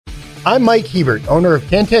I'm Mike Hebert, owner of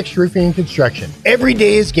Cantex Roofing and Construction. Every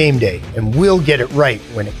day is game day, and we'll get it right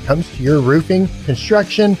when it comes to your roofing,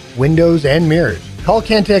 construction, windows, and mirrors. Call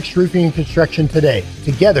Cantex Roofing and Construction today.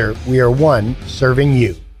 Together, we are one serving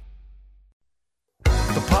you.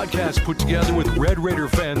 The podcast put together with Red Raider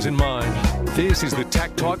fans in mind. This is the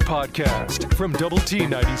Tech Talk Podcast from Double T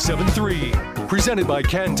 97.3, presented by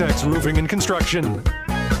Cantex Roofing and Construction.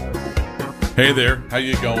 Hey there, how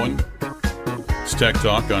you going? It's Tech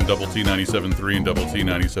Talk on Double T 97.3 and Double T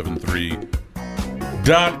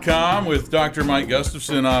 97.3.com with Dr. Mike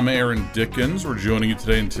Gustafson. I'm Aaron Dickens. We're joining you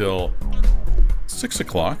today until 6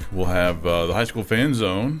 o'clock. We'll have the High School Fan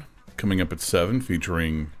Zone coming up at 7,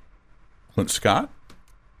 featuring Clint Scott.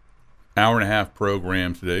 Hour and a half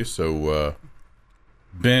program today, so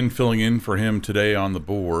Ben filling in for him today on the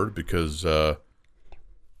board because,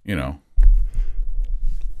 Clint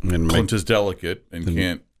is delicate and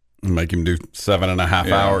can't make him do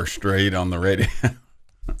 7.5 hours straight on the radio.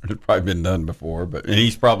 It's probably been done before, and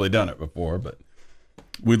he's probably done it before. But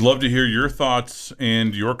we'd love to hear your thoughts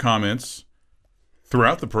and your comments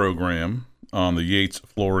throughout the program on the Yates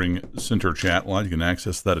Flooring Center chat line. You can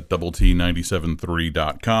access that at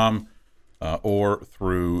doublet973.com or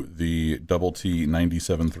through the Double T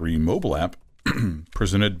 97.3 mobile app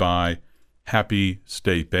presented by Happy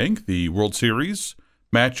State Bank. The World Series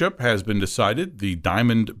matchup has been decided. The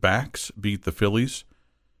Diamondbacks beat the Phillies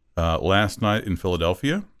last night in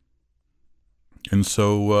Philadelphia. And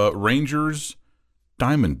so Rangers,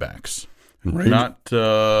 Diamondbacks. I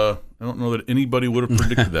don't know that anybody would have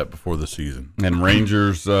predicted that before the season. And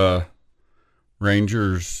Rangers, the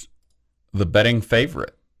betting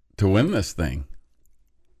favorite to win this thing.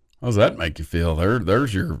 How does that make you feel?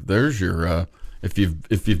 There's your if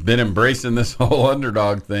you've been embracing this whole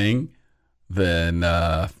underdog thing, then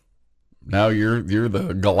now you're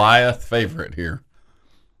the Goliath favorite here.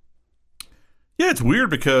 Yeah, it's weird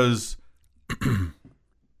because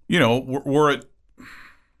were it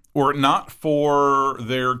not for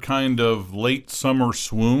their kind of late summer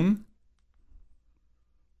swoon,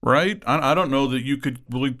 right? I don't know that you could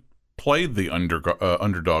really play the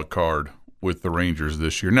underdog card with the Rangers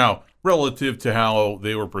this year. Now, relative to how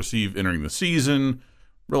they were perceived entering the season,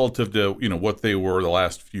 relative to what they were the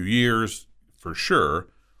last few years, for sure.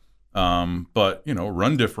 But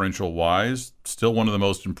run differential wise, still one of the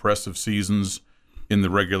most impressive seasons in the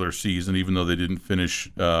regular season, even though they didn't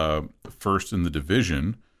finish first in the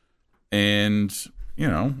division. And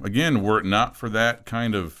again, were it not for that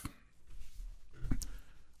kind of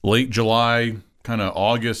late July, kind of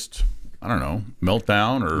August, I don't know,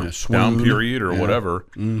 meltdown or down period or whatever,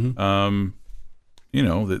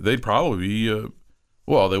 they'd probably be, they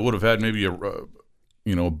would have had maybe a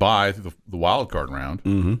bye through the wild card round.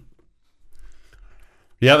 Mm-hmm.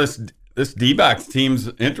 Yeah, this D-backs team's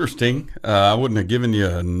interesting. I wouldn't have given you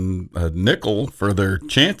a nickel for their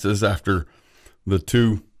chances after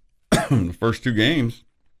the first two games.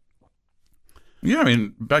 Yeah, I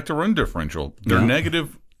mean, back to run differential. They're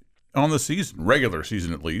negative on the season, regular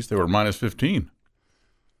season at least. They were minus 15.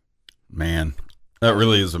 Man, that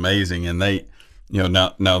really is amazing. And they,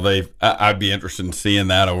 now I'd be interested in seeing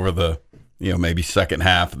that over the, maybe second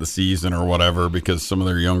half of the season or whatever, because some of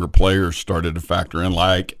their younger players started to factor in,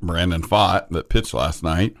 like Brandon Fott that pitched last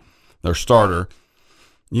night, their starter.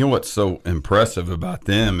 You know what's so impressive about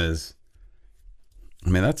them is, I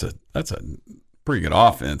mean, that's a pretty good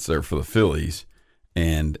offense there for the Phillies.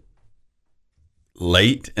 And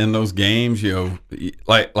late in those games,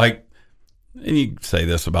 like, and you say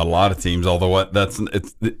this about a lot of teams, although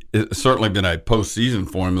it's certainly been a postseason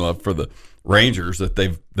formula for the Rangers that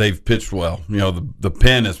they've pitched well. The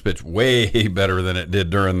pen has pitched way better than it did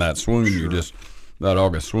during that swing that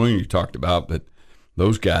August swing you talked about. But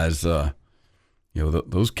those guys,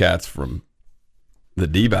 those cats from the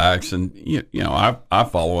D-backs, and I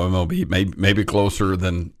follow MLB maybe closer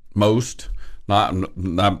than most. Not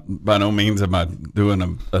by no means am I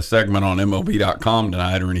doing a segment on MLB.com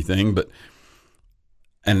tonight or anything, but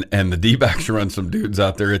and the D-backs run some dudes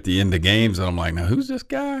out there at the end of games, and I'm like, now who's this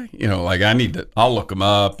guy? I'll look him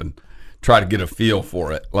up and try to get a feel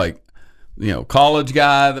for it. Like, college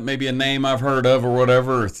guy that maybe a name I've heard of or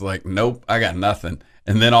whatever. It's like, nope, I got nothing.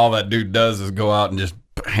 And then all that dude does is go out and just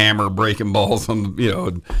hammer breaking balls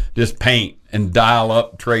on, just paint and dial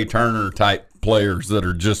up Trey Turner type players that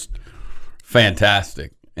are just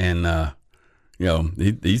fantastic. And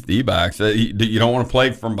these D-backs, you don't want to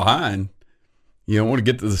play from behind. You don't want to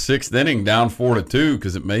get to the sixth inning down 4-2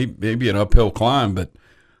 because it may be an uphill climb. But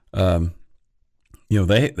it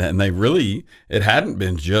hadn't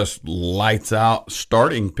been just lights out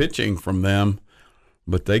starting pitching from them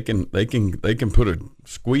but they can put a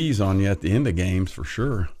squeeze on you at the end of games for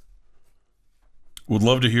sure. Would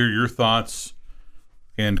love to hear your thoughts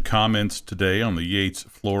and comments today on the Yates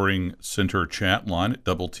Flooring Center chat line at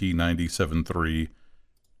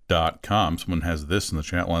doublet973.com. Someone has this in the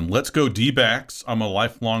chat line. Let's go D-backs. I'm a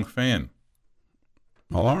lifelong fan.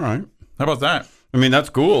 Well, all right. How about that? I mean, that's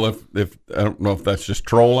cool. If I don't know if that's just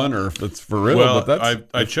trolling or if it's for real. Well, but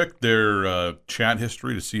I checked their chat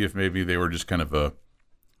history to see if maybe they were just kind of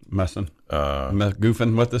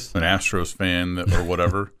goofing with us, an Astros fan or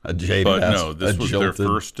whatever. A jaded, but no, this was jilted.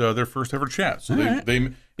 their first ever chat. So right. they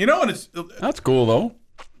and it's that's cool though.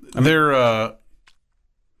 They're I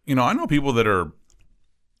know people that are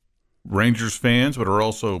Rangers fans, but are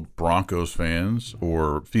also Broncos fans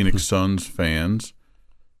or Phoenix Suns fans.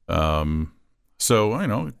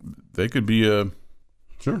 So, they could be a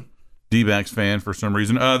D-backs fan for some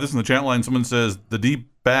reason. This is in the chat line. Someone says the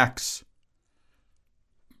D-backs.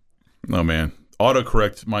 Oh, man.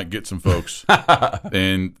 Autocorrect might get some folks.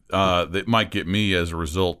 And it might get me as a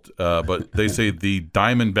result. But they say the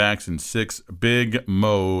Diamondbacks in 6. Big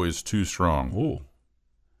Mo is too strong. Ooh.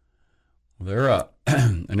 They're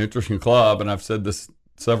an interesting club, and I've said this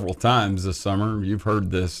several times this summer. You've heard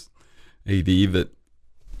this, AD, that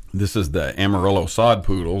this is the Amarillo Sod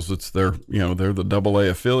Poodles. It's they're the AA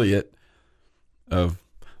affiliate of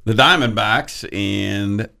the Diamondbacks,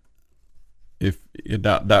 and if you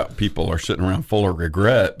doubt people are sitting around full of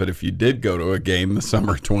regret, but if you did go to a game the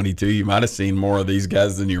summer of 22, you might have seen more of these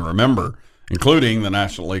guys than you remember, including the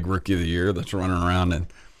National League Rookie of the Year that's running around in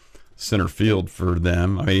center field for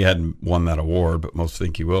them. I mean, he hadn't won that award, but most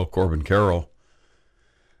think he will. Corbin Carroll.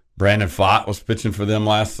 Brandon Pfaadt was pitching for them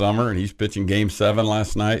last summer, and he's pitching Game 7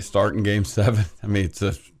 last night, starting Game 7. I mean,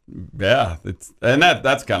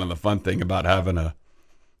 that's kind of the fun thing about having a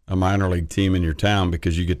minor league team in your town,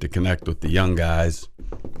 because you get to connect with the young guys,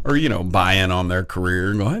 or buy in on their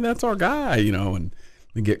career and go, hey, that's our guy, and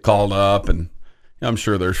they get called up. And I'm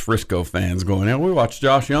sure there's Frisco fans going, hey, we watched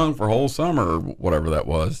Josh Young for a whole summer, or whatever that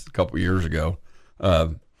was a couple years ago.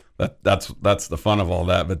 That's the fun of all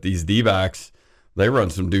that. But these D-backs, they run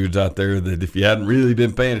some dudes out there that if you hadn't really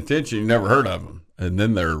been paying attention, you never heard of them. And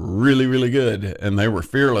then they're really, really good. And they were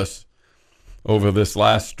fearless over this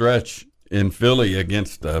last stretch in Philly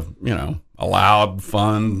against a loud,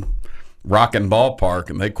 fun, rocking ballpark.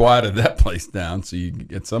 And they quieted that place down. So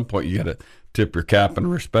at some point, you got to tip your cap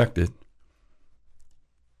and respect it.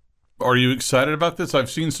 Are you excited about this?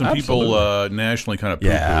 I've seen some Absolutely. people nationally kind of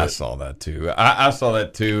poo-poo I it. saw that too. I saw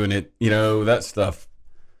that too. And it, that stuff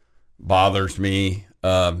bothers me.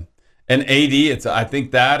 And AD, I think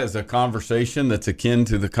that is a conversation that's akin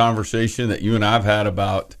to the conversation that you and I've had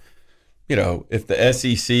about, if the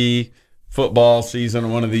SEC football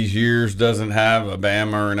season one of these years doesn't have a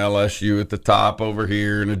Bama or an LSU at the top over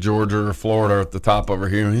here and a Georgia or Florida at the top over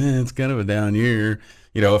here, it's kind of a down year.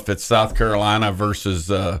 If it's South Carolina versus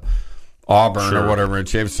Auburn or whatever,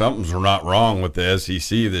 and something's not wrong with the SEC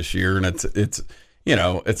this year, and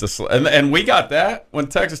and we got that when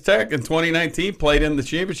Texas Tech in 2019 played in the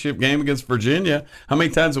championship game against Virginia. How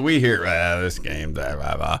many times do we hear this game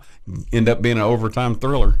end up being an overtime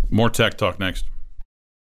thriller? More Tech Talk next.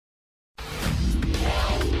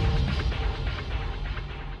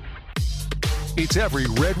 It's every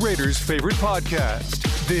Red Raiders' favorite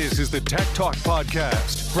podcast. This is the Tech Talk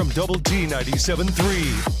Podcast from Double T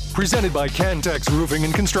 97.3, presented by Cantex Roofing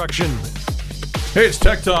and Construction. Hey, it's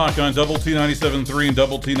Tech Talk on Double T 97.3 and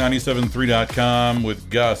doublet973.com with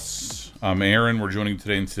Gus. I'm Aaron. We're joining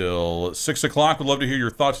today until 6 o'clock. We'd love to hear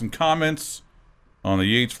your thoughts and comments on the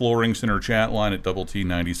Yates Flooring Center chat line at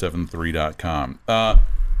doublet973.com.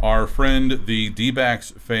 Our friend, the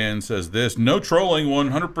D-backs fan, says this: no trolling,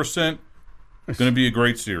 100%. It's going to be a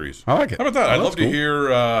great series. I like it. How about that? I'd love cool. to hear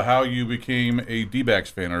how you became a D-backs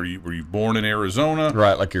fan. Were you born in Arizona?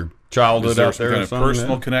 Right, like your childhood Is there out some there, kind or of something?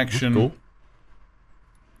 personal connection? Cool.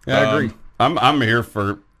 Yeah, I agree. I'm here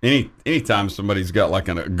for anytime somebody's got like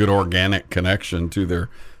a good organic connection to their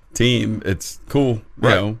team. It's cool.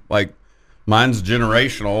 Right. Like mine's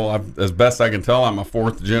generational. As best I can tell, I'm a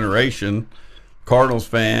fourth generation Cardinals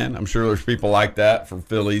fan. I'm sure there's people like that for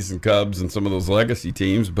Phillies and Cubs and some of those legacy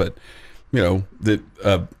teams, but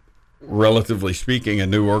that relatively speaking, a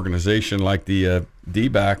new organization like the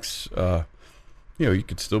D-backs, you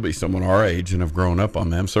could still be someone our age and have grown up on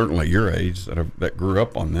them. Certainly your age that grew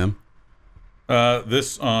up on them.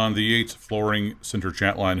 This on the Yates Flooring Center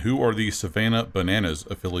chat line. Who are the Savannah Bananas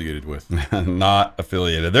affiliated with? Not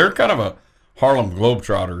affiliated. They're kind of a Harlem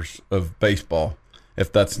Globetrotters of baseball,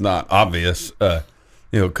 if that's not obvious.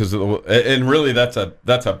 Because and really that's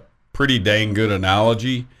a pretty dang good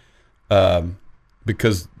analogy.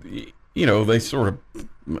 because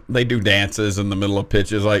they do dances in the middle of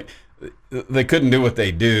pitches. Like, they couldn't do what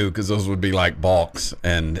they do because those would be like balks,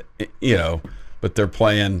 and but they're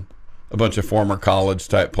playing a bunch of former college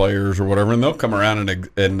type players or whatever, and they'll come around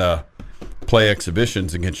and play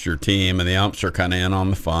exhibitions against your team, and the umps are kind of in on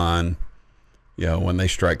the fun. When they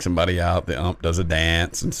strike somebody out, the ump does a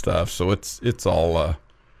dance and stuff. So it's all.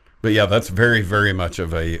 But yeah, that's very, very much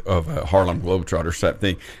of a Harlem Globetrotters type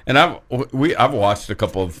thing. And I've watched a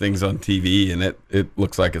couple of things on TV, and it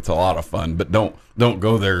looks like it's a lot of fun. But don't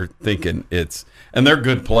go there thinking it's. And they're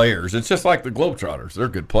good players. It's just like the Globetrotters. They're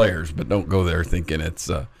good players, but don't go there thinking it's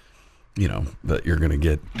that you're going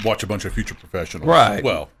to watch a bunch of future professionals. Right.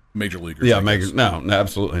 Well, major leaguers. Yeah, no,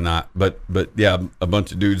 absolutely not. But yeah, a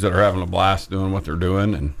bunch of dudes that are having a blast doing what they're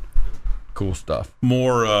doing and cool stuff.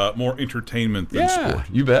 More entertainment than sport.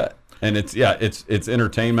 You bet. And it's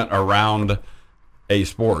entertainment around a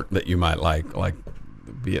sport that you might like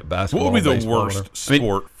be it basketball. What would be the worst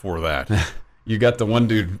sport for that? You got the one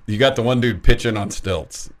dude pitching on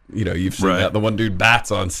stilts. You've seen that. The one dude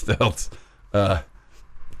bats on stilts.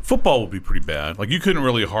 Football would be pretty bad. Like, you couldn't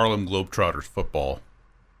really Harlem Globetrotters football.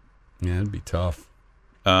 Yeah, it'd be tough.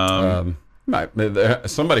 Somebody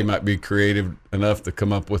might be creative enough to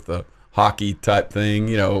come up with a hockey type thing.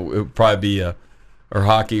 It would probably be or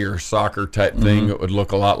hockey or soccer type thing that would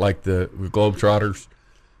look a lot like the Globetrotters.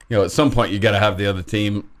 At some point you got to have the other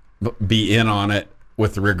team be in on it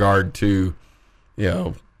with regard to,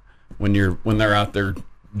 when they're out there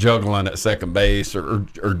juggling at second base or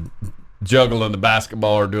juggling the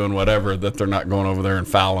basketball or doing whatever, that they're not going over there and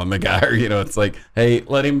fouling the guy. Or, it's like, hey,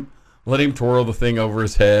 let him twirl the thing over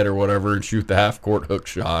his head or whatever and shoot the half-court hook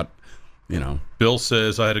shot, Bill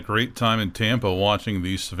says, I had a great time in Tampa watching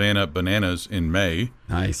the Savannah Bananas in May.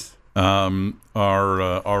 Nice.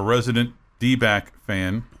 Our resident D-back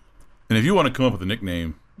fan, and if you want to come up with a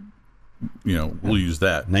nickname, we'll use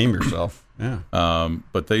that. Name yourself. Yeah.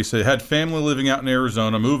 But they say, had family living out in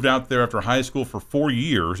Arizona, moved out there after high school for 4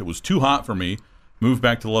 years. It was too hot for me. Moved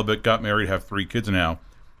back to Lubbock, got married, have 3 kids now.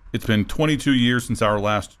 It's been 22 years since our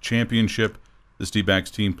last championship. This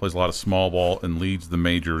D-backs team plays a lot of small ball and leads the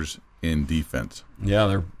majors in defense. Yeah,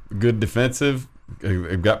 they're good defensive.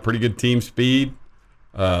 They've got pretty good team speed.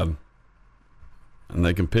 And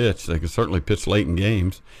they can pitch. They can certainly pitch late in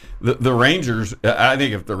games. The Rangers, I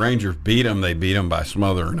think if the Rangers beat them, they beat them by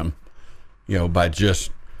smothering them. By just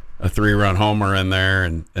a 3-run homer in there,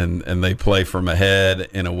 and they play from ahead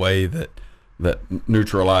in a way that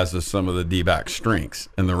neutralizes some of the D-back strengths.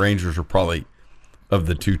 And the Rangers are probably, of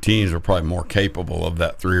the two teams, are probably more capable of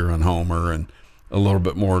that 3-run homer and a little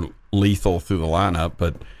bit more lethal through the lineup.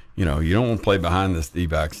 But you don't want to play behind this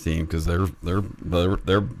D-backs team because they're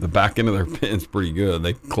the back end of their pin's pretty good.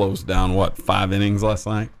 They closed down 5 innings last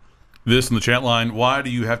night. This in the chat line: why do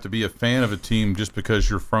you have to be a fan of a team just because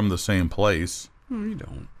you're from the same place? Well, you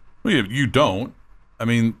don't. Well, you don't. I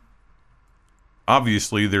mean,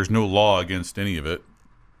 obviously, there's no law against any of it.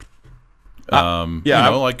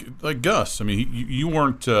 Like Gus. I mean, you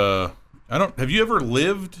weren't. Have you ever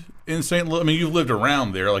lived in St. Louis? I mean, you've lived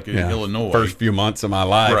around there, like in Illinois. First few months of my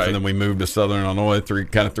life, right. And then we moved to Southern Illinois, 3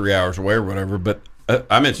 hours away or whatever. But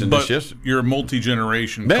I mentioned this yesterday. You're a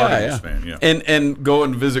multi-generation Cardinals fan, yeah. And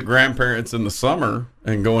going to visit grandparents in the summer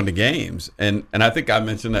and going to games. And I think I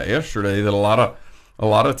mentioned that yesterday, that a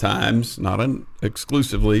lot of times, not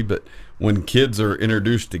exclusively, but when kids are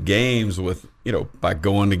introduced to games by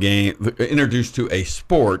going to introduced to a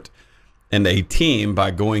sport and a team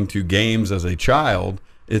by going to games as a child,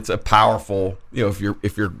 it's a powerful, if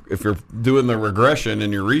you're doing the regression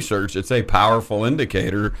in your research, it's a powerful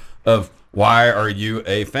indicator of why are you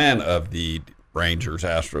a fan of the Rangers,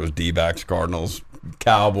 Astros, D-backs, Cardinals,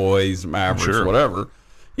 Cowboys, Mavericks, sure. Whatever.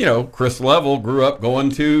 Chris Level grew up going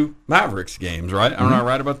to Mavericks games, right? Am I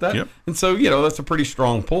right about that? Yep. And so, that's a pretty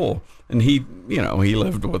strong pull. And he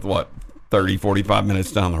lived with 30, 45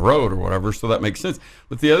 minutes down the road or whatever, so that makes sense.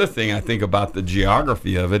 But the other thing I think about the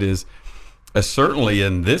geography of it is, certainly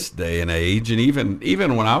in this day and age, and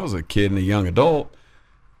even when I was a kid and a young adult,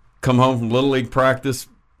 come home from Little League practice,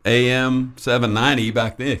 AM 790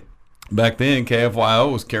 back then,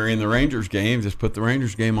 KFYO was carrying the Rangers game. Just put the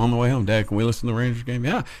Rangers game on the way home. Dad, can we listen to the Rangers game?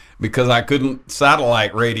 Yeah, because I couldn't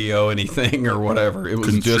satellite radio anything or whatever. It was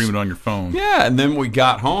couldn't just stream it on your phone. Yeah, and then we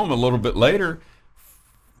got home a little bit later.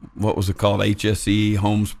 What was it called? HSE,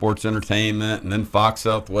 Home Sports Entertainment, and then Fox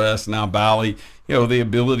Southwest, now Bally. The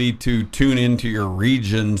ability to tune into your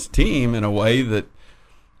region's team in a way that,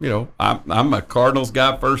 I'm a Cardinals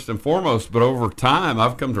guy first and foremost, but over time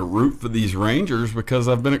I've come to root for these Rangers because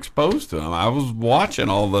I've been exposed to them. I was watching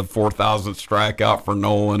all the 4,000th strikeout for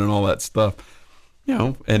Nolan and all that stuff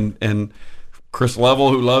and Chris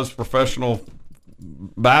Level, who loves professional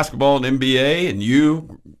basketball and NBA, and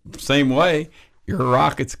you, same way. You're a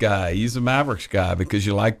Rockets guy. He's a Mavericks guy because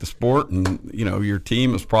you like the sport, and your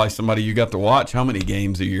team is probably somebody you got to watch how many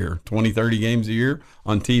games a year? 20, 30 games a year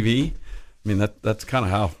on TV? I mean, that's kind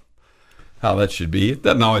of how that should be. It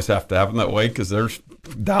doesn't always have to happen that way because there's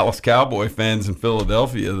Dallas Cowboy fans in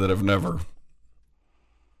Philadelphia that have never,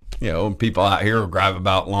 people out here who drive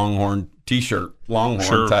about Longhorn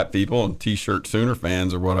Sure. type people and T-shirt Sooner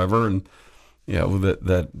fans or whatever, and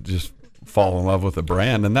that just fall in love with the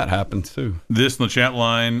brand, and that happens too. This in the chat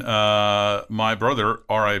line, my brother,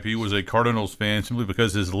 RIP, was a Cardinals fan simply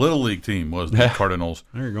because his Little League team was the Cardinals.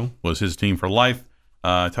 There you go. Was his team for life.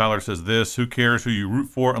 Tyler says this, who cares who you root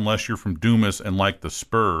for unless you're from Dumas and like the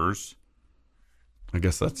Spurs? I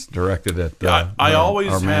guess that's directed at I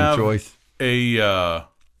always our man have choice.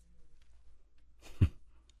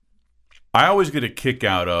 I always get a kick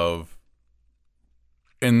out of,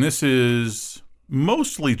 and this is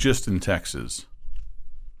mostly just in Texas,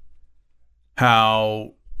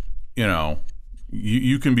 how,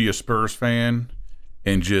 you can be a Spurs fan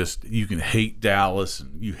and just, you can hate Dallas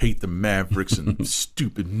and you hate the Mavericks and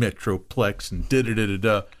stupid Metroplex and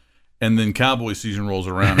da-da-da-da-da. And then Cowboy season rolls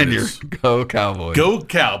around And you're go Cowboys. Go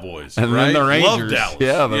Cowboys, And right? then the Rangers. Love Dallas.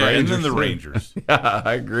 Yeah, the Rangers. And then the too. Rangers. Yeah,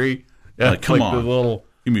 I agree. Yeah, Like, come on. The little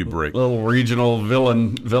Give me a break. little regional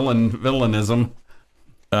villainism.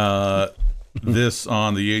 This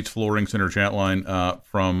on the Yates Flooring Center chat line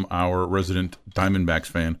from our resident Diamondbacks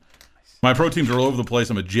fan. My pro teams are all over the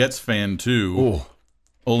place. I'm a Jets fan too. Ooh.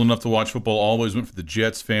 Old enough to watch football, always went for the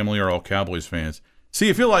Jets. Family are all Cowboys fans. See,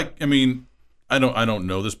 I feel like, I don't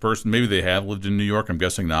know this person. Maybe they have lived in New York. I'm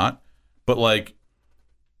guessing not. But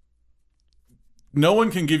no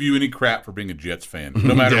one can give you any crap for being a Jets fan,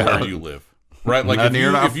 no matter where you live. Right? Like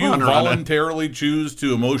if you voluntarily choose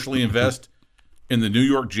to emotionally invest in the New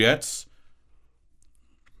York Jets,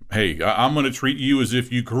 hey, I'm going to treat you as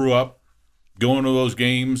if you grew up going to those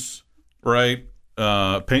games, right?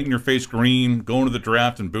 Painting your face green, going to the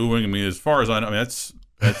draft and booing. I mean, as far as I know, that's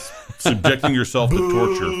subjecting yourself to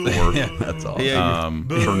torture for That's all.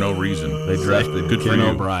 for no reason. They drafted Good for Ken you.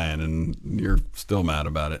 O'Brien, and you're still mad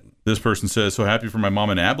about it. This person says, so happy for my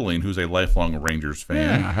mom in Abilene, who's a lifelong Rangers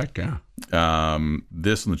fan. Yeah, heck yeah.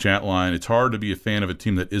 This in the chat line, it's hard to be a fan of a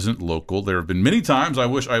team that isn't local. There have been many times I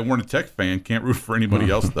wish I weren't a Tech fan. Can't root for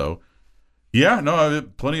anybody else, though. Yeah, no, I've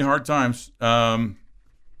had plenty of hard times.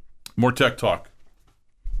 More Tech talk.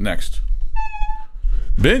 Next.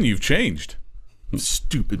 Ben, you've changed.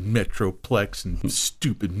 Stupid Metroplex and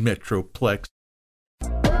stupid Metroplex.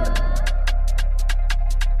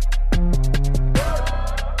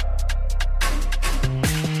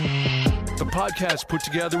 The podcast put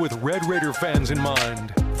together with Red Raider fans in mind.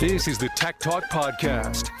 This is the Tech Talk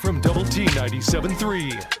Podcast from Double T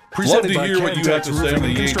 97.3. Love Presented to by hear what you have Cantex to say Roofing on the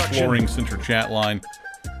and Yates Construction. Flooring Center chat line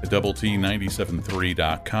at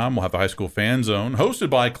doublet973.com. We'll have the High School Fan Zone, hosted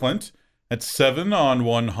by Clint at 7 on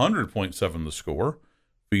 100.7 The Score,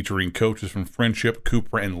 featuring coaches from Friendship,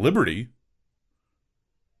 Cooper, and Liberty.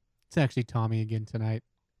 It's actually Tommy again tonight.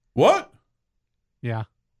 What? Yeah.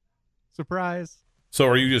 Surprise. So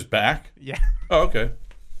are you just back? Yeah. Oh, okay.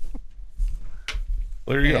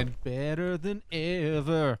 Well, there you And better than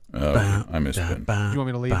ever. go. Oh, I missed Ben. You want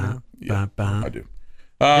me to leave now? Yeah, I do.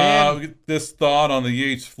 Ben. We get this thought on the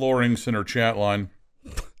Yates Flooring Center chat line.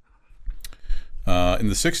 In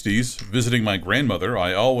the 60s, visiting my grandmother,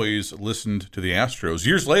 I always listened to the Astros.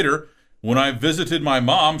 Years later, when I visited my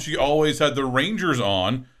mom, she always had the Rangers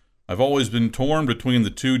on. I've always been torn between the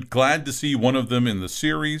two. Glad to see one of them in the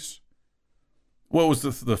series. What was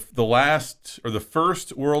the last or the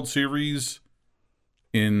first World Series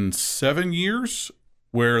in 7 years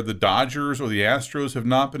where the Dodgers or the Astros have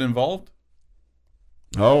not been involved?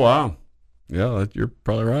 Oh, wow. Yeah, you're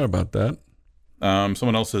probably right about that.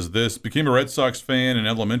 Someone else says this. Became a Red Sox fan in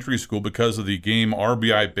elementary school because of the game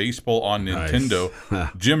RBI Baseball on Nintendo. Nice.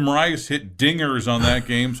 Jim Rice hit dingers on that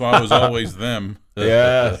game, so I was always them.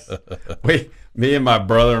 Yes. Me and my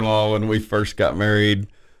brother-in-law, when we first got married,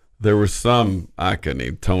 there was some, I couldn't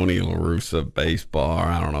even, Tony La Russa baseball, or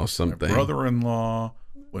I don't know, something. Brother-in-law,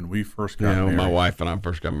 when we first got married. My wife and I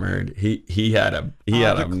first got married. He had a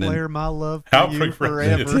declare my love How for you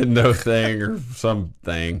progressive. forever. Nintendo thing or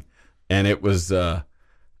something, and it was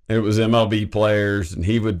MLB players, and I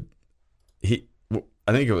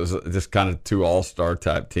think it was just kind of two all-star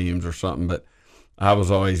type teams or something, but I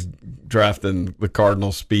was always drafting the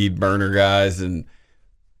Cardinal speed burner guys, and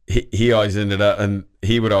he always ended up, and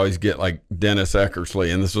he would always get like Dennis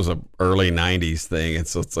Eckersley, and this was a early '90s thing, and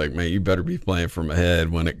so it's like, man, you better be playing from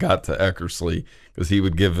ahead when it got to Eckersley, because he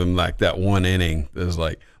would give him like that one inning. It was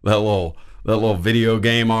like that little video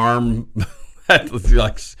game arm. That was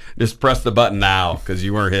like, just press the button now because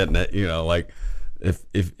you weren't hitting it. Like if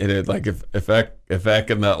Eck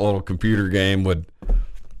in that little computer game would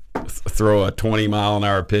throw a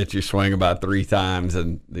 20-mile-an-hour pitch, you swing about 3 times,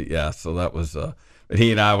 and so that was.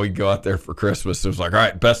 He and I would go out there for Christmas. It was like, all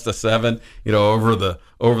right, best of 7. Over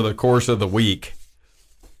the course of the week.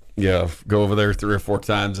 Go over there 3 or 4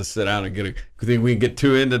 times and sit down and get a. Think we can get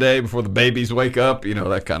 2 in today before the babies wake up?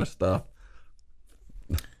 That kind of stuff.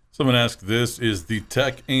 Someone asked this: is the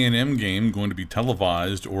Tech A&M game going to be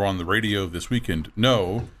televised or on the radio this weekend?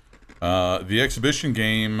 No. The exhibition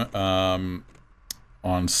game on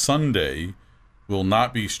Sunday will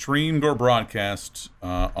not be streamed or broadcast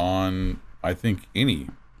on. I think any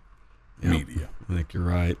media. I think you're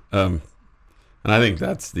right. And I think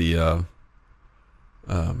that's the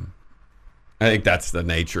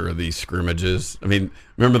nature of these scrimmages. I mean,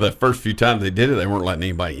 remember the first few times they did it, they weren't letting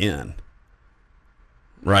anybody in.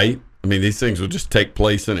 Right? I mean, these things would just take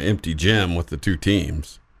place in an empty gym with the 2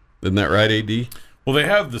 teams. Isn't that right, AD? Well, they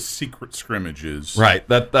have the secret scrimmages. Right.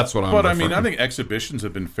 That's what I'm But I mean, I think exhibitions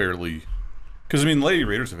have been fairly. Because, I mean, Lady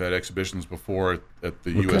Raiders have had exhibitions before at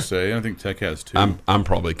the USA, and I think Tech has too. I'm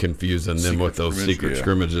probably confusing them with those secret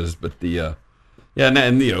scrimmages, but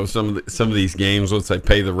and some of these games, let's say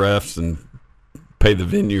pay the refs and pay the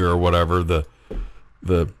venue or whatever, the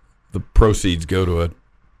proceeds go to a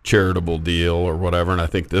charitable deal or whatever, and I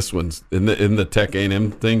think this one's in the Tech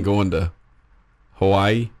A&M thing going to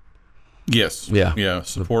Hawaii. Yes. Yeah.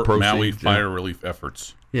 Support Maui fire relief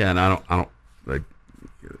efforts. Yeah, and I don't like.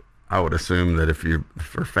 I would assume that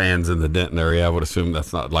for fans in the Denton area, I would assume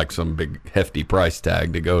that's not like some big hefty price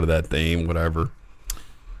tag to go to that thing, whatever.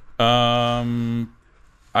 I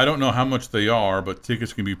don't know how much they are, but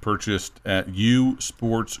tickets can be purchased at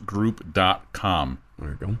usportsgroup.com. There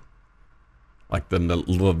you go. Like the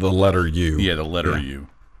letter U. Yeah, the letter U.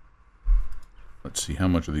 Let's see, how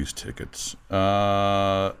much are these tickets?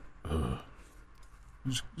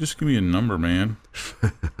 Just give me a number, man.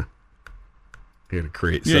 You got to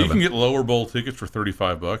create 7. Yeah, you can get lower bowl tickets for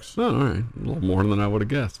 $35. Oh, all right. A little more than I would have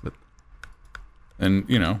guessed. And,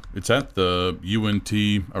 it's at the UNT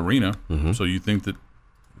Arena, so you think that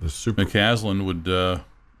McCaslin would,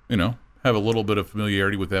 have a little bit of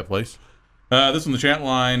familiarity with that place. This on the chat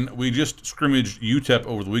line, we just scrimmaged UTEP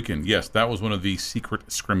over the weekend. Yes, that was one of the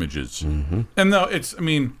secret scrimmages. Mm-hmm. And though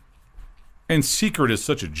and secret is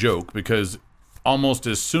such a joke because almost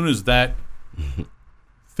as soon as that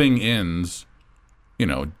thing ends,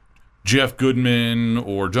 Jeff Goodman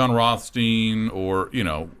or John Rothstein or,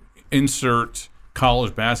 insert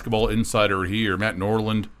college basketball insider here, Matt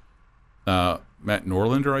Norlander,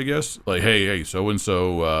 I guess. Like, hey,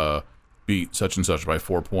 so-and-so beat such and such by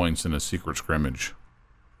 4 points in a secret scrimmage.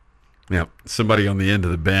 Yeah, somebody on the end of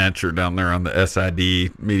the bench or down there on the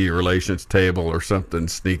SID media relations table or something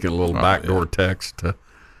sneaking a little backdoor text to,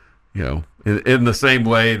 in the same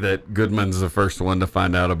way that Goodman's the first one to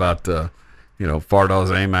find out about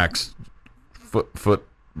Fardaws Amac's foot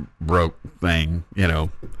broke thing,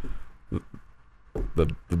 the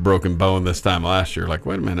broken bone this time last year. Like,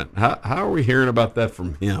 wait a minute, how are we hearing about that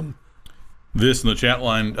from him? This in the chat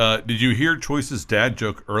line, did you hear Choice's dad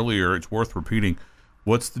joke earlier? It's worth repeating.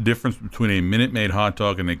 What's the difference between a Minute Maid hot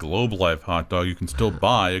dog and a Globe Life hot dog? You can still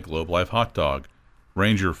buy a Globe Life hot dog.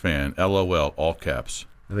 Ranger fan, LOL, all caps.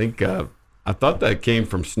 I think I thought that came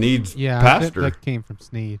from Sneed's pastor. That came from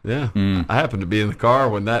Sneed. Yeah, I happened to be in the car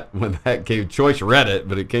when that came. Choice read it,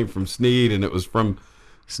 but it came from Sneed, and it was from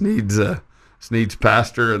Sneed's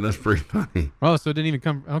pastor, and that's pretty funny. Oh, so it didn't even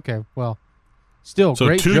come. Okay, well, still so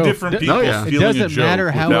great two joke. different people. It doesn't matter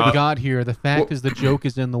how it got here. The fact is, the joke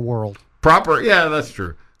is in the world. Proper, yeah, that's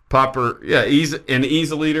true. Proper, yeah,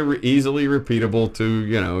 easily repeatable to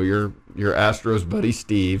your Astros buddy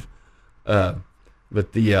Steve, but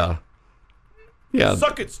the. Yeah,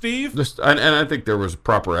 suck it, Steve. And I think there was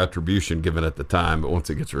proper attribution given at the time, but once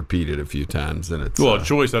it gets repeated a few times, then it's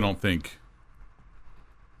Choice. I don't think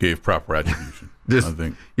gave proper attribution. I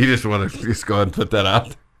think you just want to go ahead and put that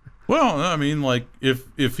out. Well, I mean, like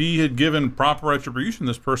if he had given proper attribution,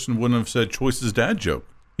 this person wouldn't have said Choice's dad joke.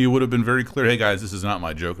 He would have been very clear. Hey guys, this is not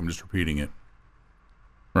my joke. I'm just repeating it.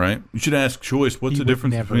 Right? You should ask Choice. What's the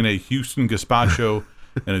difference between a Houston gazpacho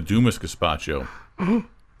and a Dumas gazpacho?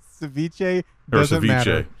 Ceviche doesn't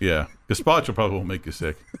matter. Yeah. Gazpacho probably won't make you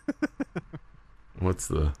sick.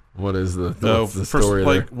 What is the story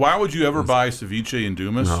there? Like, why would you ever buy ceviche in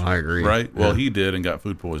Dumas? No, I agree. Right? Well, Yeah. he did and got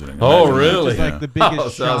food poisoning. Oh, Imagine really? It's like the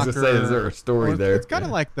biggest So I was shocker. gonna say, is there a story there? It's kind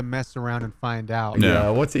of like the mess around and find out. Yeah. Yeah.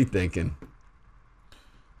 What's he thinking?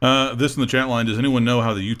 This in the chat line, does anyone know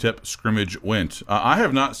how the UTEP scrimmage went? I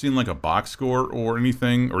have not seen like a box score or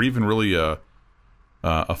anything, or even really a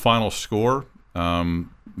final score.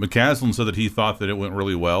 McCaslin said that he thought that it went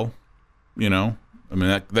really well. You know, I mean,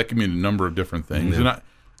 that can mean a number of different things. Yeah. And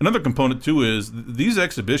another component, too, is these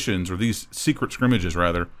exhibitions, or these secret scrimmages,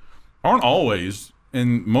 rather, aren't always,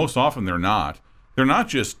 and most often they're not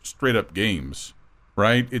just straight-up games,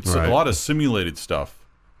 right? It's Right. a lot of simulated stuff.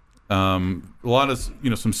 A lot of,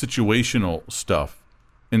 some situational stuff.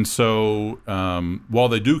 And so while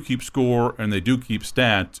they do keep score and they do keep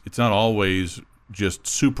stats, it's not always just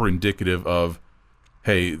super indicative of,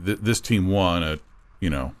 hey, this team won a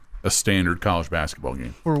standard college basketball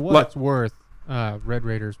game. For what it's worth, Red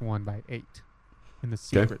Raiders won by 8 in the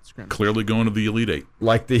secret scrimmage. Clearly going to the Elite Eight.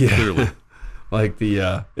 Like the Clearly.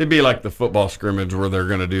 it'd be like the football scrimmage where they're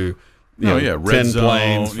going to do red 10 zone,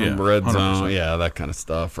 planes from red 100%. zone, that kind of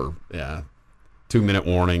stuff, or 2-minute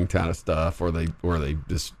warning kind of stuff, or they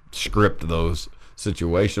just script those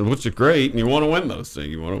situations, which is great, and you want to win those things.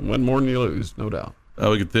 You want to win more than you lose, no doubt.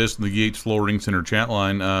 Look at this in the Yates Flooring Center chat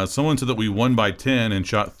line. Someone said that we won by 10 and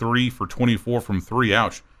shot 3 for 24 from 3.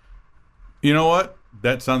 Ouch. You know what?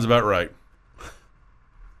 That sounds about right.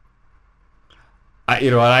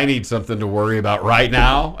 I need something to worry about right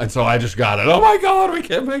now, and so I just got it. Oh my God, we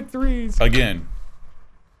can't make threes Again,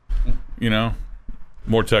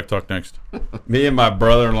 more tech talk next. Me and my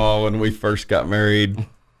brother-in-law, when we first got married.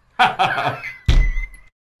 The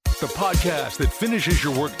podcast that finishes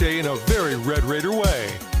your workday in a very Red Raider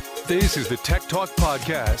way. This is the Tech Talk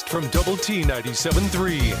Podcast from Double T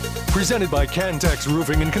 97.3, presented by Cantex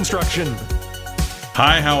Roofing and Construction.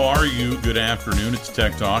 Hi, how are you? Good afternoon. It's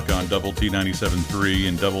Tech Talk on Double T 97.3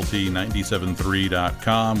 and Double T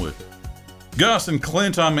 97.3.com with Gus and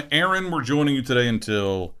Clint. I'm Aaron. We're joining you today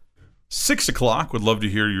until 6 o'clock. Would love to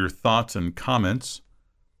hear your thoughts and comments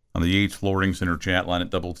on the Yates Flooring Center chat line at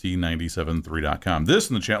Double T 97.3.com. This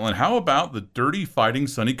in the chat line, how about the Dirty Fighting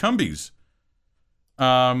Sonny Cumbies?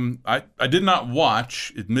 I did not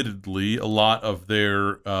watch, admittedly, a lot of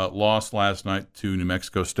their loss last night to New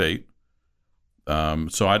Mexico State.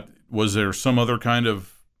 Was there some other kind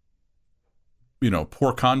of,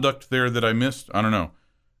 poor conduct there that I missed? I don't know.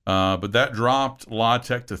 But that dropped La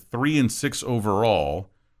Tech to 3-6 overall.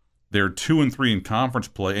 They're 2-3 in conference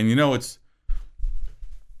play. And you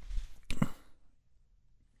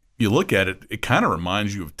look at it, it kind of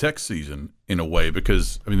reminds you of Tech season in a way,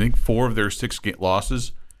 because I think 4 of their 6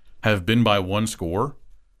 losses have been by 1 score.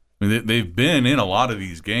 I mean, they've been in a lot of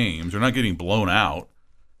these games. They're not getting blown out.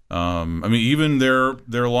 Even their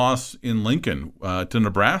loss in Lincoln to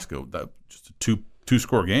Nebraska, that just a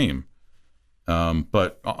two-score game.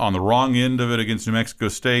 But on the wrong end of it against New Mexico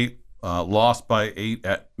State, lost by 8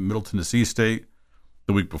 at Middle Tennessee State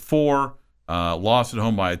the week before, lost at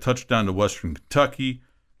home by a touchdown to Western Kentucky,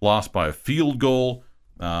 lost by a field goal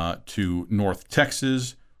to North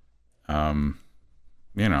Texas.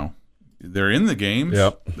 They're in the games.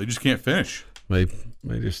 Yep. They just can't finish. They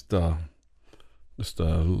just a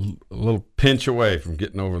little pinch away from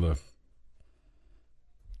getting over the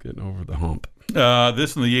hump.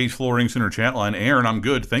 This in the Yates Flooring Center chat line. Aaron, I'm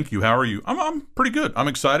good. Thank you. How are you? I'm pretty good. I'm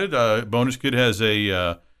excited. Bonus Kid has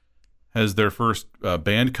their first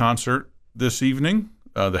band concert this evening.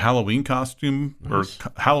 The Halloween costume Nice.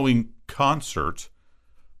 or Halloween concert,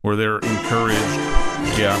 where they're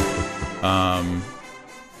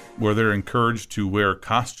encouraged to wear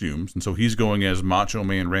costumes, and so he's going as Macho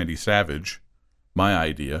Man Randy Savage, my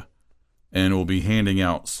idea, and we'll be handing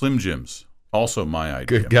out Slim Jims, also my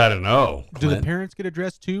idea. Good, gotta know. Do the Clint. parents get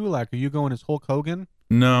addressed too? Like, are you going as Hulk Hogan?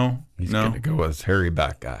 No, He's no, gonna go as hairy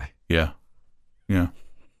back guy. yeah. I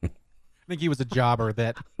think he was a jobber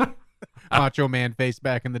that Macho Man faced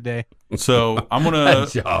back in the day. So I'm A gonna.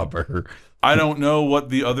 jobber. I don't know what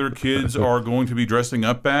the other kids are going to be dressing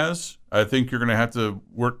up as. I think you're going to have to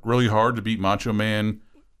work really hard to beat Macho Man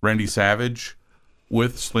Randy Savage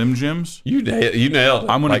with Slim Jims. You nailed it.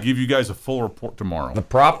 I'm going to give you guys a full report tomorrow. The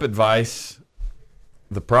prop advice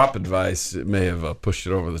it may have pushed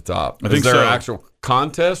it over the top. I think is there so. an actual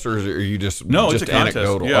contest, or are you just No, just it's a contest.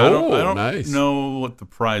 anecdotal? Yeah, Oh, I don't nice. know what the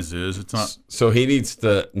prize is. It's not. So he needs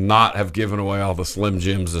to not have given away all the Slim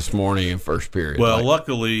Jims this morning in first period. Well,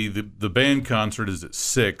 luckily the band concert is at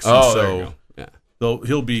 6, oh, and there you so go. Yeah.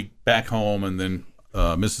 he'll be back home, and then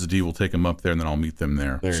Mrs. D will take him up there, and then I'll meet them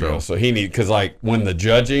there. There you go. So he because like when the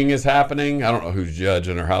judging is happening, I don't know who's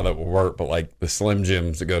judging or how that will work, but like the Slim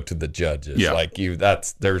Jims to go to the judges. Yeah. Like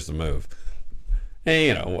there's the move.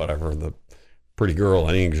 And whatever, the pretty girl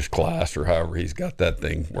in English class or however he's got that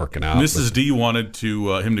thing working out. Mrs. D wanted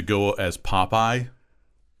him to go as Popeye.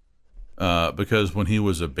 Because when he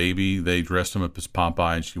was a baby, they dressed him up as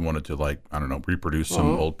Popeye, and she wanted to, like, I don't know, reproduce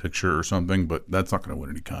some old picture or something, but that's not going to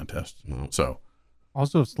win any contests. No. So,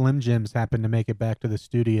 also, if Slim Jims happen to make it back to the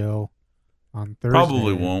studio on Thursday,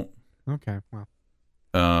 probably won't. Okay, well,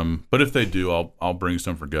 but if they do, I'll bring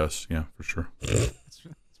some for Gus. Yeah, for sure. it's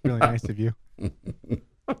really nice of you.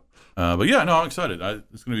 But yeah, no, I'm excited.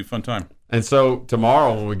 It's going to be a fun time. And so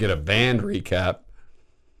tomorrow when we get a band recap,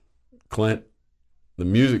 Clint, the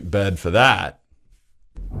music bed for that.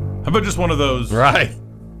 How about just one of those? Right.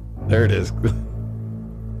 There it is.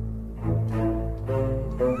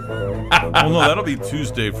 Well, no, that'll be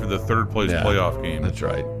Tuesday for the third place playoff game. That's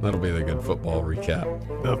right. That'll be the good football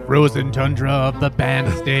recap. The frozen tundra of the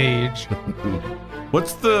band stage.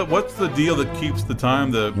 What's the deal that keeps the time?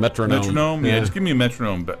 The metronome. Yeah, just give me a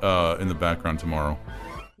metronome in the background tomorrow.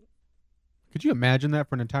 Could you imagine that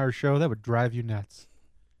for an entire show? That would drive you nuts.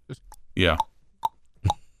 Yeah.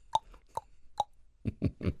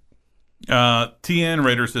 TN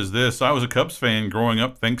Raider says this: I was a Cubs fan growing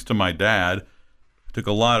up thanks to my dad. Took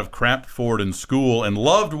a lot of crap for it in school and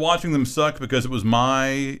loved watching them suck because it was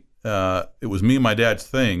me and my dad's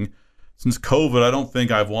thing. Since COVID, I don't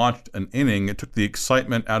think I've watched an inning. It took the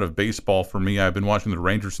excitement out of baseball for me. I've been watching the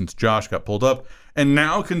Rangers since Josh got pulled up, and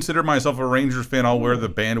now consider myself a Rangers fan. I'll wear the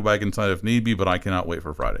bandwagon side if need be, but I cannot wait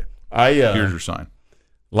for Friday. Here's your sign.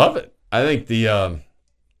 Love it. I think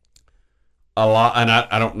a lot, and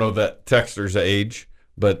I don't know that texter's age,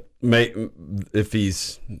 but if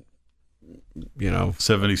he's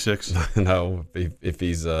 76. No, if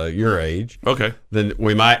he's your age, okay, then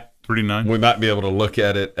we might 39. We might be able to look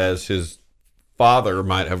at it as his father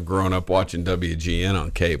might have grown up watching WGN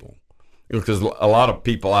on cable, because a lot of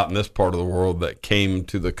people out in this part of the world that came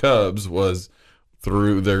to the Cubs was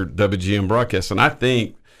through their WGN broadcasts, and I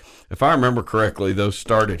think if I remember correctly, those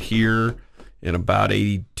started here in about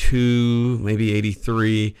 82, maybe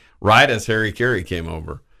 83, right as Harry Carey came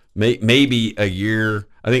over. Maybe a year.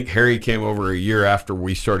 I think Harry came over a year after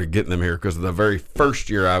we started getting them here, because the very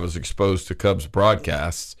first year I was exposed to Cubs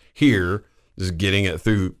broadcasts here, just getting it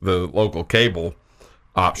through the local cable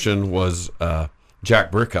option, was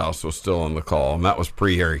Jack Brickhouse was still on the call, and that was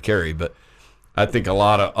pre-Harry Carey. But I think a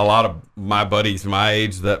lot of my buddies my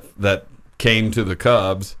age that came to the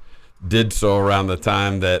Cubs did so around the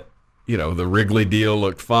time that the Wrigley deal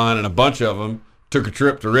looked fun, and a bunch of them took a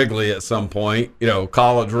trip to Wrigley at some point,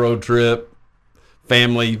 college road trip,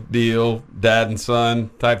 family deal, dad and son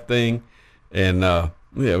type thing, and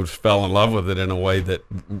just fell in love with it in a way that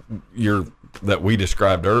we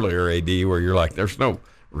described earlier, AD, where you're like, there's no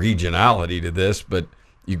regionality to this, but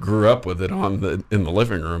you grew up with it in the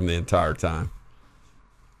living room the entire time.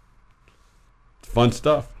 It's fun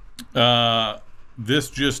stuff. This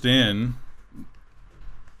just in.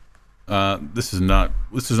 This is not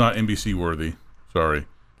NBC worthy. Sorry.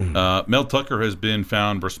 Mel Tucker has been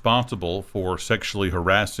found responsible for sexually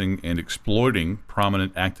harassing and exploiting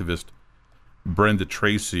prominent activist Brenda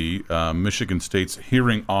Tracy. Michigan State's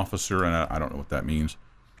hearing officer, and I don't know what that means,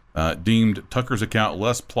 deemed Tucker's account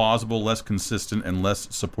less plausible, less consistent, and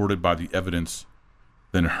less supported by the evidence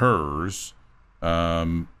than hers.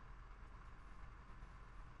 It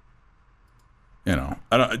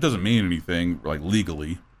doesn't mean anything like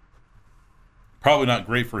legally. Probably not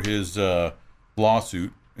great for his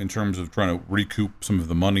lawsuit in terms of trying to recoup some of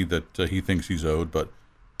the money that he thinks he's owed, but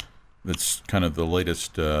that's kind of the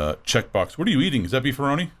latest checkbox. What are you eating? Is that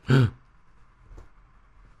beefaroni?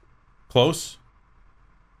 Close?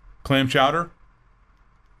 Clam chowder?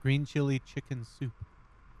 Green chili chicken soup.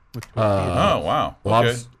 With oh, wow.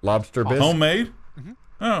 Okay. Lobster bisque? Homemade? Mm-hmm.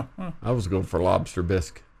 Oh. I was going for lobster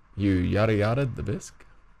bisque. You yada the bisque?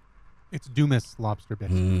 It's Dumas lobster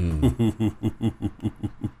bisque.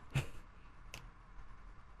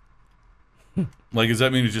 Like, does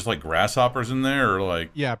that mean it's just like grasshoppers in there, or like?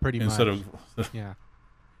 Yeah, pretty instead much. Of yeah,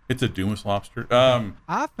 it's a Dumas lobster.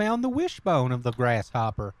 I found the wishbone of the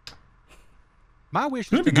grasshopper. My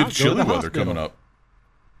wish is it's gonna to be not good go to chilly the weather hospital. coming up.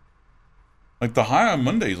 Like the high on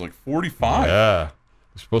Monday is like 45. Yeah,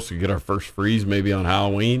 we're supposed to get our first freeze maybe on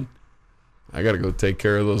Halloween. I got to go take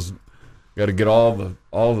care of those. Got to get all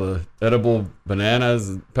the edible bananas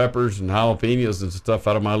and peppers and jalapenos and stuff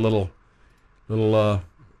out of my little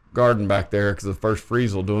garden back there, because the first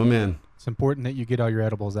freeze will do them in. It's important that you get all your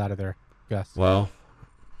edibles out of there, Gus. Well,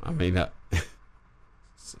 I mean,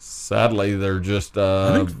 Sadly, they're just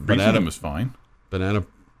I think freezing is fine. Banana.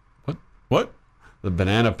 What? The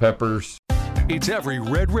banana peppers. It's every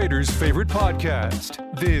Red Raiders' favorite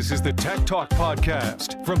podcast. This is the Tech Talk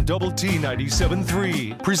Podcast from Double T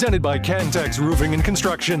 97.3, presented by Cantex Roofing and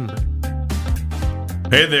Construction.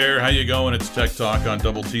 Hey there, how you going? It's Tech Talk on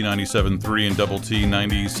Double T 97.3 and Double T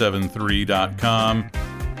 97.3.com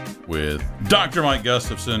with Dr. Mike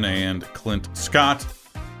Gustafson and Clint Scott.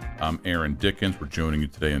 I'm Aaron Dickens. We're joining you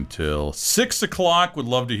today until 6 o'clock. Would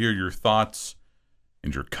love to hear your thoughts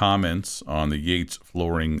and your comments on the Yates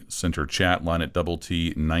Flooring Center chat line at Double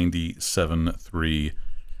T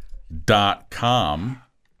 97.3.com.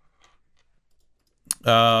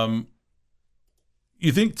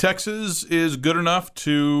 You think Texas is good enough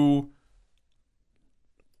to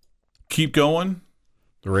keep going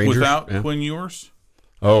The Rangers without Quinn Ewers?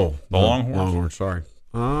 Oh, the Longhorns. Longhorns. Sorry.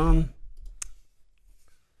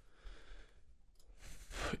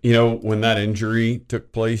 You know, when that injury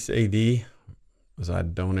took place, AD, as I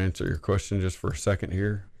don't answer your question just for a second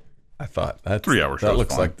here, I thought that 3 hours. That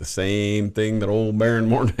looks like the same thing that old Baron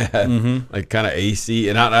Morton had, like kind of AC.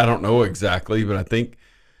 And I don't know exactly, but I think,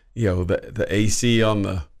 you know, the AC on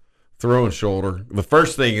the throwing shoulder. The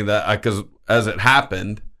first thing that because as it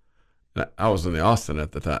happened, I was in Austin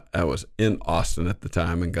at the time. I was in Austin at the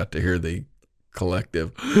time and got to hear the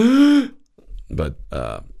collective, but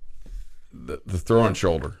the throwing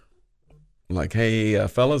shoulder, like, hey,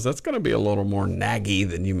 fellas, that's going to be a little more naggy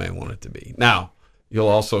than you may want it to be. Now, you'll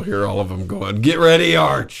also hear all of them going, get ready,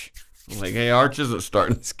 Arch. I'm like, hey, Arch isn't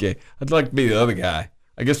starting this game. I'd like to be the other guy.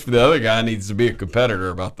 I guess for the other guy needs to be a competitor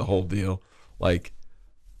about the whole deal. Like,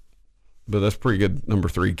 but that's pretty good number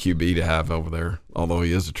 3 QB to have over there, although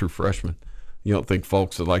he is a true freshman. You don't think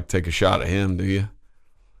folks would like to take a shot at him, do you?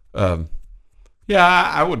 Yeah,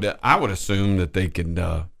 I would assume that they could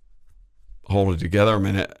hold it together. I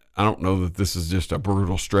mean, I don't know that this is just a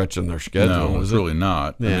brutal stretch in their schedule. No, it's really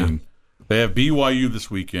not. Yeah. I mean, they have BYU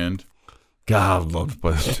this weekend. God, I'd love to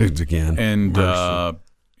play those dudes again. And,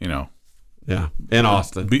 you know. Yeah, in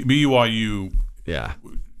Austin. BYU yeah.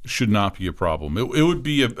 should not be a problem. It would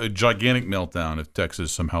be a gigantic meltdown if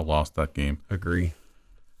Texas somehow lost that game. Agree.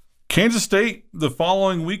 Kansas State the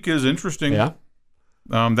following week is interesting. Yeah.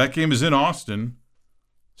 That game is in Austin,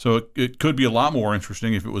 so it could be a lot more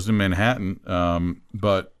interesting if it was in Manhattan.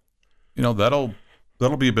 But you know that'll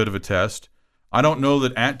be a bit of a test. I don't know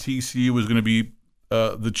that at TCU was going to be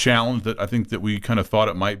the challenge that I think that we kind of thought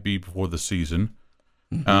it might be before the season.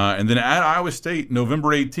 Mm-hmm. And then at Iowa State, November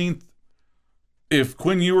 18th, if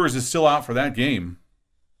Quinn Ewers is still out for that game,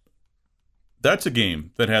 that's a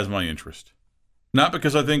game that has my interest. Not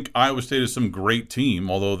because I think Iowa State is some great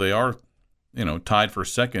team, although they are, you know, tied for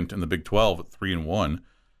second in the Big 12 at 3-1.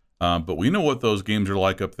 But we know what those games are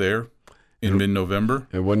like up there in mid-November.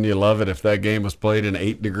 And wouldn't you love it if that game was played in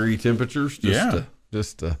 8-degree temperatures?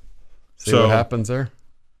 Just to see what happens there.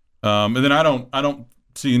 And then I don't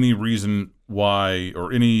see any reason why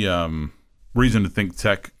or any reason to think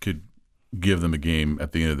Tech could give them a game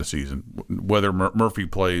at the end of the season, whether Murphy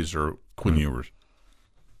plays or Quinn Ewers.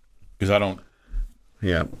 Because I don't.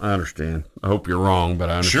 Yeah, I understand. I hope you're wrong, but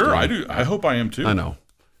I understand. Sure, I do. I hope I am too. I know.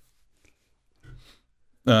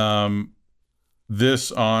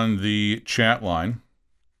 This on the chat line.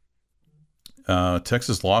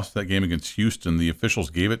 Texas lost that game against Houston. The officials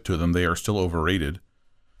gave it to them. They are still overrated.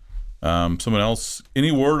 Someone else,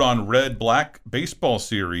 any word on red-black baseball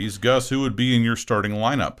series? Gus, who would be in your starting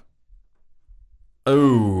lineup?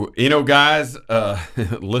 Oh, you know, guys,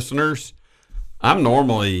 listeners, I'm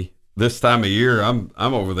normally this time of year, I'm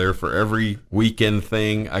over there for every weekend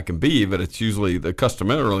thing I can be, but it's usually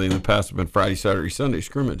customarily in the past have been Friday, Saturday, Sunday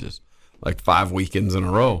scrimmages, like 5 weekends in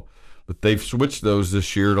a row. But they've switched those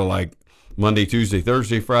this year to like Monday, Tuesday,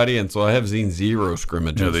 Thursday, Friday, and so I have seen 0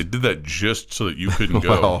 scrimmages. Yeah, they did that just so that you couldn't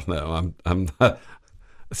go. Well, no, I'm not.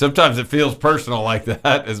 Sometimes it feels personal like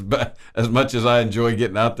that, as much as I enjoy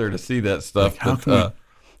getting out there to see that stuff. Like,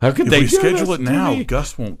 how could they schedule it now?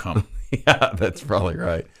 Gus won't come. Yeah, that's probably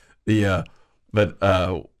right. So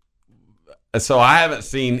I haven't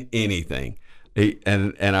seen anything,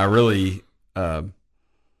 and I really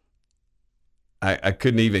I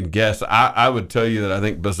couldn't even guess. I would tell you that I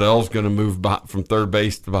think Bazel's going to move from third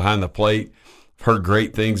base to behind the plate. I've heard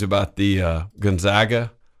great things about the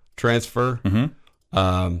Gonzaga transfer. Mm-hmm.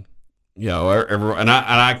 You know, and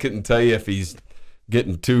I couldn't tell you if he's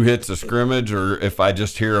getting 2 hits a scrimmage or if I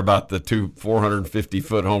just hear about the 2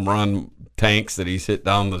 450-foot home run tanks that he's hit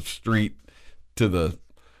down the street to the,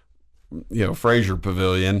 you know, Frazier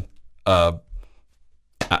Pavilion. So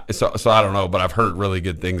I don't know, but I've heard really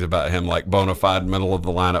good things about him, like bona fide middle of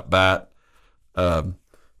the lineup bat.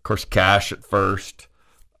 Of course, Cash at first.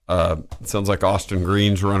 It sounds like Austin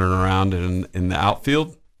Green's running around in the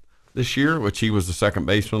outfield this year, which he was the second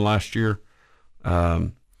baseman last year.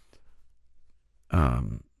 Gage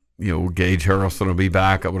Harrelson will be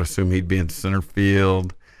back. I would assume he'd be in center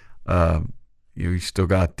field. You still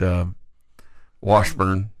got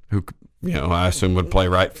Washburn, who I assume would play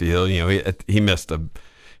right field.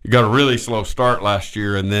 He got a really slow start last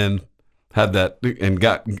year, and then had that and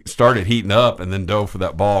started heating up, and then dove for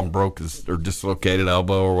that ball and broke or dislocated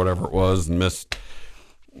elbow or whatever it was, and missed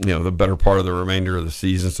the better part of the remainder of the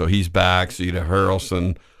season. So he's back. So you'd have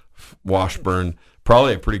Harrelson, Washburn,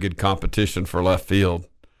 probably a pretty good competition for left field.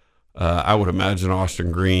 I would imagine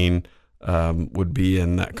Austin Green would be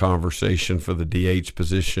in that conversation for the DH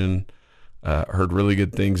position. Heard really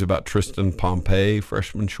good things about Tristan Pompey,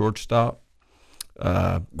 freshman shortstop.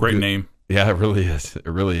 Great name. Yeah, it really is. It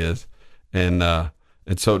really is. And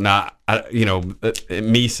so now,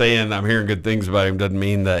 me saying I'm hearing good things about him doesn't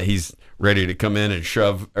mean that he's ready to come in and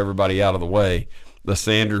shove everybody out of the way. The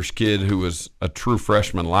Sanders kid, who was a true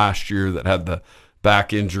freshman last year that had the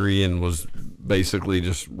back injury and was basically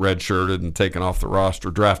just redshirted and taken off the roster,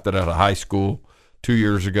 drafted out of high school 2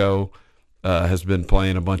 years ago, has been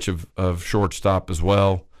playing a bunch of shortstop as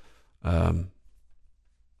well. And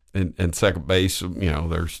second base,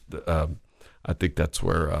 there's I think that's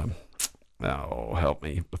where help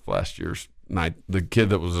me with last year's night. The kid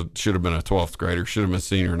that should have been a 12th grader, should have been a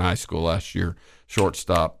senior in high school last year,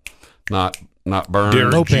 shortstop, not Burns,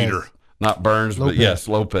 Derek Jeter, not Burns, Lopez. But yes,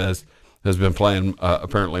 Lopez has been playing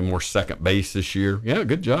apparently more second base this year. Yeah,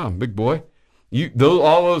 good job, big boy.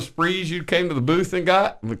 All those sprees you came to the booth and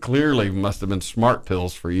got clearly must have been smart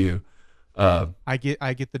pills for you. I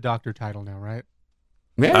get the doctor title now, right?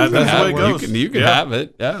 Yeah, that's the way it goes. You can have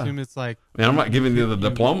it. Yeah. I assume it's like, man, I'm not giving you the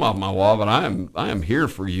diploma off my wall, but I am here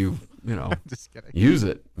for you. just kidding. Use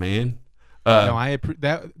it, man. No,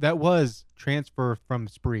 that was transfer from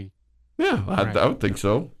spree. Yeah, I would think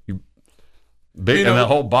so. Big and that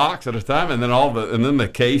whole box at a time, and then the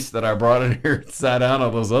case that I brought in here sat down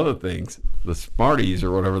on those other things, the Smarties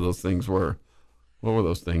or whatever those things were. What were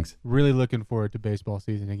those things? Really looking forward to baseball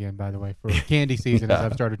season again, by the way, for candy season, as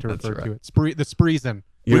I've started to refer to it. The spreezin.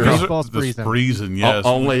 Baseball spreezin. Spreezin, yes.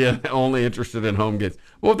 Only interested in home games.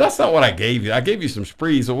 Well, that's not what I gave you. I gave you some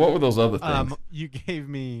sprees. So what were those other things? You gave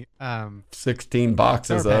me 16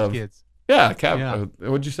 boxes Sour Patch of Kids. Yeah,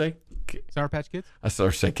 what'd you say? Sour Patch Kids? I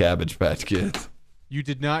started to say Cabbage Patch Kids. You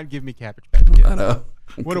did not give me Cabbage Patch Kids. I know.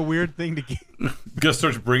 What a weird thing to give. Gus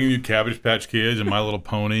starts bringing you Cabbage Patch Kids and My Little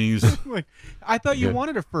Ponies. I thought you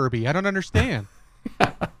wanted a Furby. I don't understand.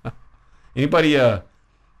 Anybody, any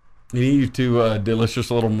of you two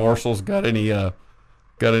delicious little morsels got any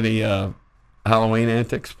Halloween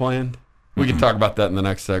antics planned? We can talk about that in the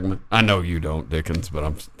next segment. I know you don't, Dickens,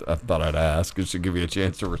 but I thought I'd ask. It should give you a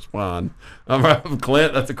chance to respond.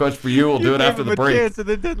 Clint, that's a question for you. We'll do it after the break. Chance and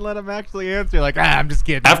then didn't let him actually answer. I'm just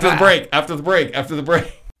kidding. After the break.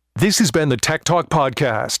 This has been the Tech Talk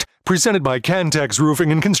Podcast, presented by Cantex Roofing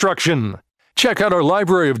and Construction. Check out our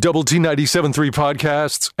library of Double T 97.3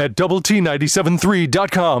 podcasts at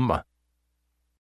doublet97.3.com.